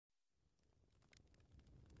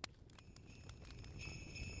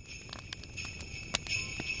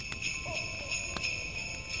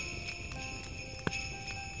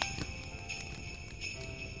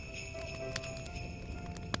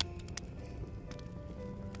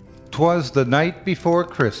'Twas the Night Before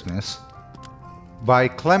Christmas by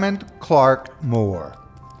Clement Clarke Moore.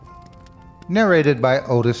 Narrated by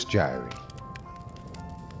Otis Jiry.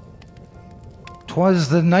 'Twas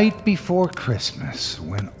the night before Christmas,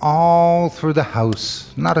 when all through the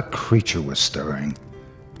house not a creature was stirring,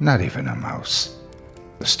 not even a mouse.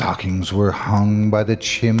 The stockings were hung by the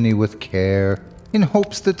chimney with care, in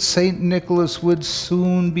hopes that St. Nicholas would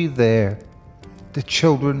soon be there. The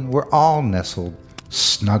children were all nestled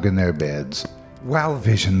snug in their beds, while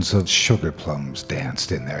visions of sugar plums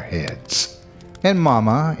danced in their heads. And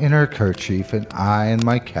Mama, in her kerchief, and I in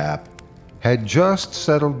my cap, had just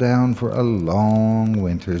settled down for a long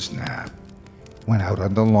winter's nap. When out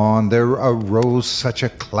on the lawn there arose such a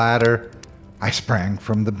clatter, I sprang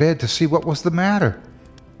from the bed to see what was the matter.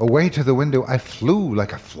 Away to the window I flew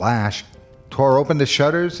like a flash, tore open the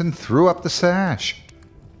shutters and threw up the sash.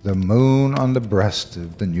 The moon on the breast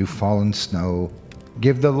of the new-fallen snow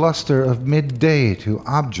gave the luster of midday to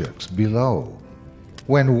objects below,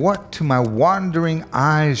 when what to my wandering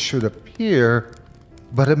eyes should appear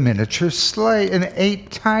but a miniature sleigh and 8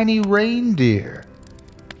 tiny reindeer,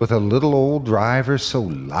 with a little old driver so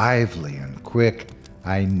lively and quick,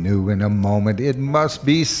 I knew in a moment it must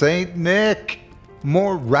be Saint Nick.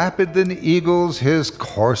 More rapid than eagles his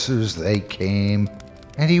coursers they came,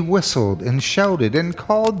 and he whistled and shouted and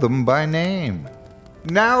called them by name.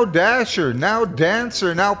 Now Dasher, now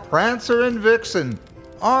Dancer, now Prancer and Vixen,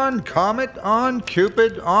 on Comet, on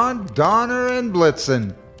Cupid, on Donner and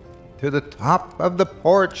Blitzen. To the top of the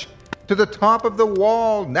porch, to the top of the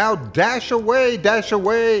wall, now dash away, dash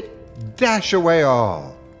away, dash away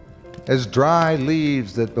all. As dry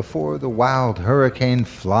leaves that before the wild hurricane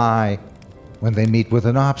fly, when they meet with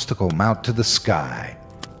an obstacle mount to the sky,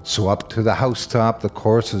 so up to the housetop the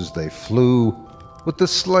coursers they flew, with the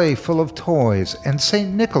sleigh full of toys, and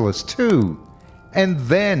St. Nicholas too. And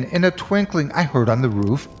then in a twinkling I heard on the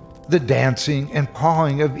roof the dancing and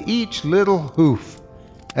pawing of each little hoof.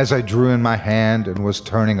 As I drew in my hand and was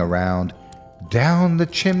turning around, down the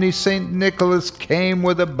chimney St. Nicholas came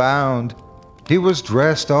with a bound. He was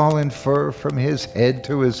dressed all in fur from his head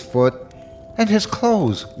to his foot, and his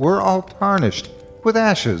clothes were all tarnished with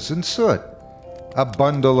ashes and soot. A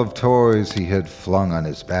bundle of toys he had flung on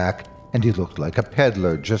his back, and he looked like a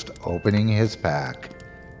peddler just opening his pack.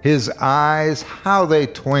 His eyes, how they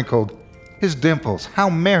twinkled! His dimples, how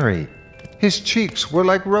merry! His cheeks were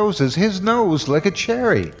like roses, his nose like a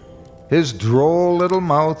cherry. His droll little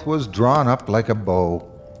mouth was drawn up like a bow,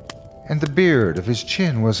 and the beard of his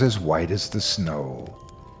chin was as white as the snow.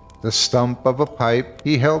 The stump of a pipe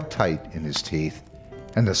he held tight in his teeth,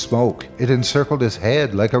 and the smoke, it encircled his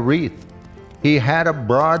head like a wreath. He had a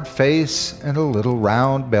broad face and a little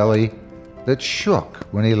round belly that shook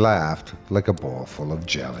when he laughed like a bowl full of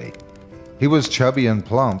jelly. He was chubby and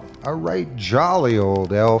plump, a right jolly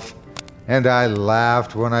old elf, and I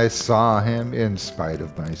laughed when I saw him in spite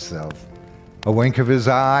of myself. A wink of his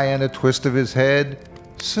eye and a twist of his head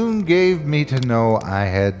soon gave me to know I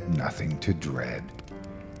had nothing to dread.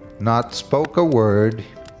 Not spoke a word,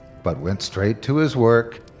 but went straight to his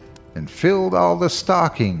work, and filled all the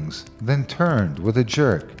stockings, then turned with a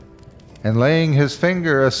jerk, and laying his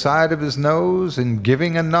finger aside of his nose, and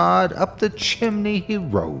giving a nod, up the chimney he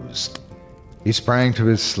rose. He sprang to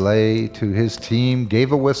his sleigh, to his team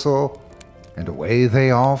gave a whistle, and away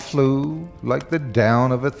they all flew like the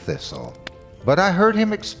down of a thistle. But I heard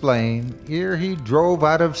him explain, ere he drove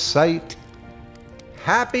out of sight,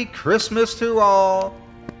 "Happy Christmas to all,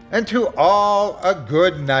 and to all a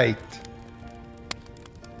good night."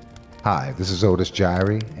 Hi, this is Otis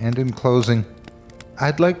Jiry, and in closing,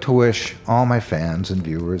 I'd like to wish all my fans and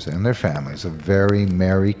viewers and their families a very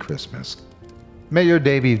Merry Christmas. May your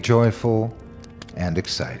day be joyful and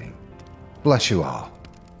exciting. Bless you all.